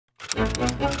Woo!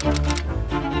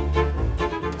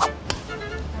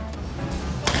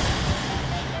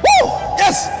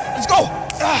 Yes! Let's go!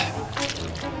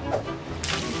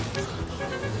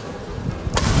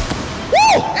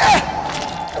 Woo! Yeah!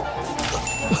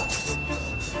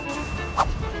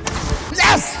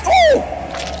 Yes! Oh!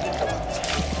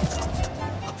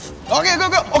 Okay, go,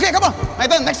 go. Okay, come on. My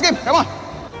turn. Next game. Come on.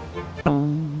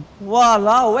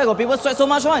 Walao, where got people sweat so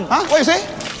much one? Huh? What you say?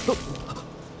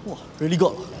 Wow, really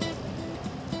got.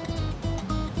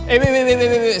 Hey,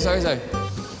 wait. Sorry.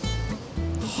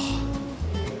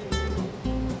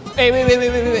 Hey,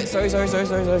 wait. Sorry.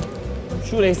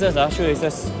 Shoelaces,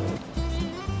 shoelaces.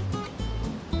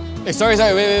 Hey, sorry.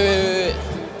 Wait.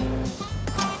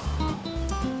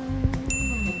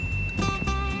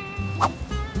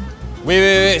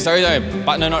 Wait. Sorry.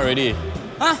 Partner not ready.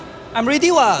 Huh? I'm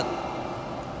ready what?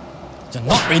 You're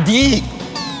not ready.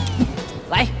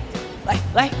 来。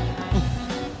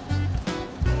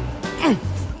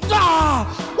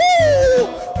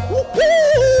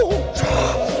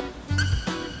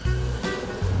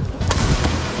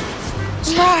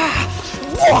Ah!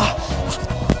 Wow!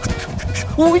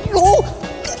 Oh, yo!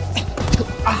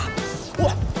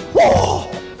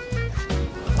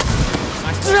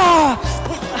 Wow!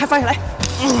 High five 来。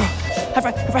High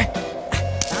five. 来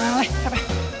high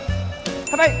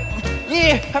five.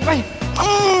 Yeah, high five.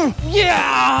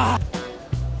 Yeah.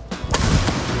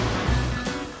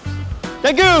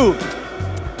 Thank you.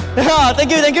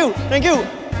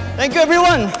 Thank you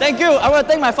everyone. Thank you. I want to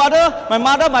thank my father, my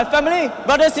mother, my family,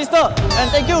 brother, sister, and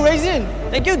thank you Raisin.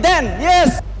 Thank you Dan.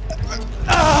 Yes.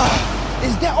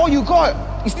 Is that all you got?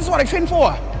 Is this what I trained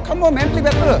for? Come on, man, play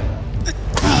better.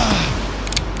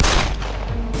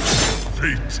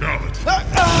 Fatality.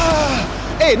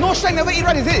 Hey, no strength, never eat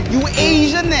rice, is it? You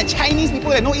Asian Chinese people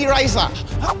that don't eat rice. Sorry.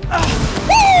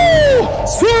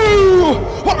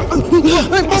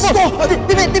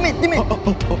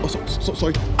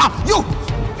 You!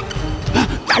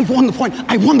 I won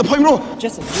the point, bro.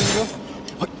 Just a game,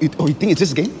 bro. You think it's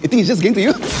just a game? You think it's just a game to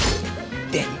you?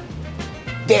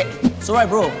 Dead. So right,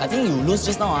 bro. I think you lose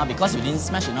just now because you didn't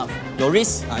smash enough. Your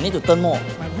wrist need to turn more.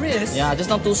 My wrist? Yeah, just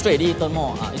not too straight. Turn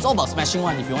more. It's all about smashing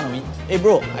one if you want to win. Hey,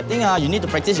 bro. I think you need to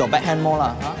practice your backhand more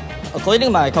lah. According to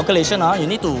my calculation, you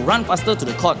need to run faster to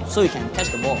the court so you can catch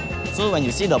the ball. So when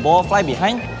you see the ball fly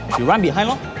behind, you run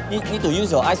behind, You need to use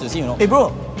your eyes to see, Hey,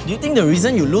 bro. Do you think the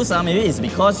reason you lose, maybe it's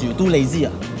because you're too lazy?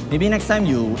 Maybe next time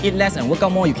you eat less and work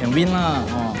out more, you can win lah.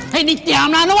 Hey, 你掂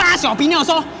啦，都話小朋友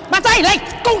說，馬仔嚟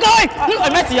攻佢！係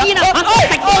咩事啊？天啊！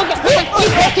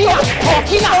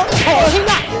天啊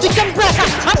 ！Chicken breast 啊！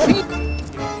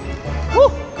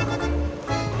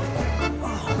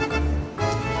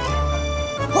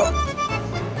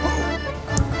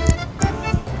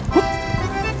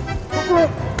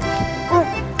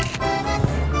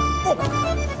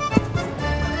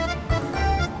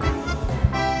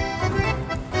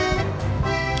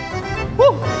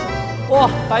哇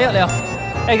，tired了。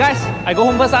Hey guys, I go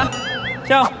home first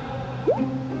Ciao.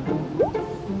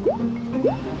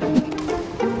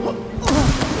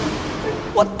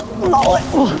 What lão ơi.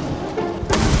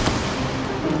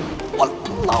 What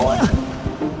lão ơi.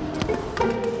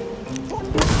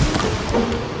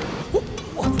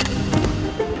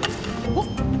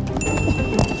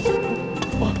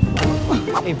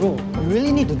 Hey bro, you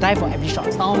really need to dive for every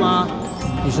shot. Style 吗？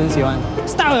女生喜欢。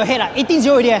 Start your head 啦，18-0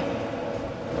 already.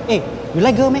 Hey, you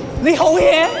like girl 咩？你好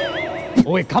嘢。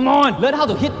 Wait, come on! Learn how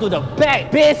to hit to the back.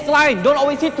 Baseline. Don't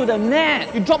always hit to the net.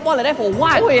 You drop ball like that for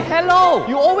what? Wait, hello!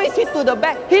 You always hit to the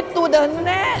back. Hit to the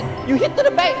net. You hit to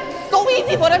the back. So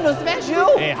easy for them to smash you.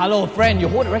 Hey, hello, friend. You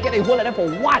hold the racket. You hold like that for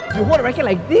what? You hold the racket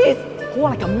like this. Hold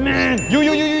like a man.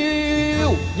 You.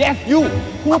 Yes, you.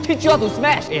 Who teach you how to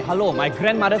smash? Hey, hello. My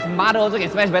grandmother's mother also can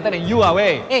smash better than you,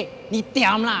 way. Hey, 你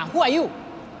掂啦 ，Who are you?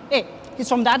 Hey, he's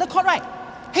from the other court, right?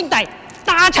 兄弟。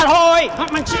 打出去！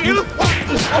慢超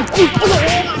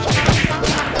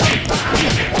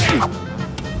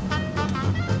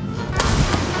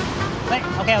！Wait,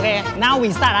 okay. Now we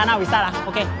start.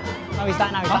 Okay. Now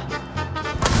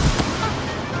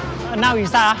we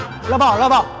start. Love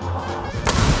ball.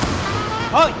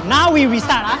 Oh, now we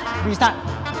restart. Restart.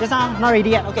 Just now, not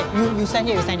ready yet. Okay, you stand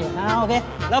here. Now, okay.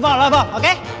 Love ball.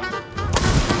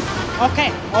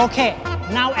 Okay.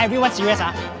 Now everyone serious.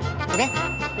 Okay.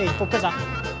 Hey, focus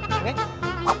okay?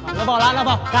 Love ball,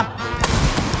 come.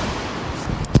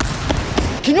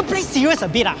 Can you play serious a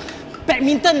bit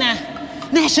Badminton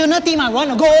national team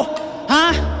wanna go?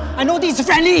 Huh? I know this is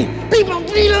friendly. Play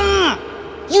lah.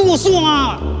 You also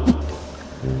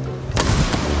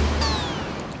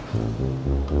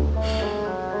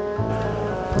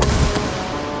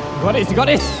You got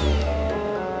this.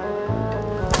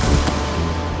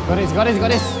 Got this.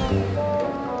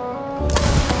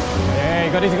 Hey,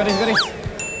 got this.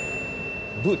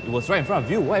 Dude, it was right in front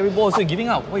of you. Why every ball also giving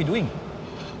up? What are you doing?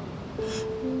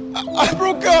 I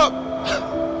broke up.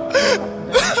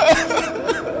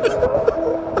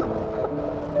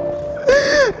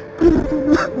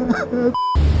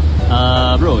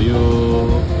 Bro, you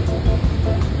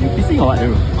pissing or what,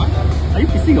 bro? What? Are you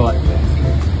pissing or what?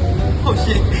 Oh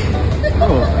shit. Bro,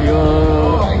 you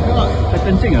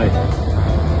kencing, right?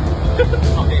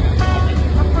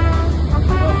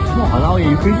 Oh, hello,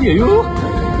 you crazy, are you?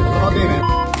 Okay, man.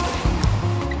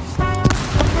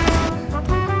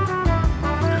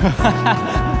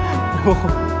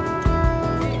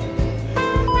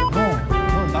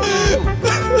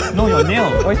 No, your nail.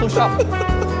 Why so sharp?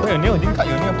 Why your nail didn't cut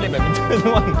your nail? Play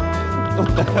badminton one.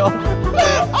 What the hell?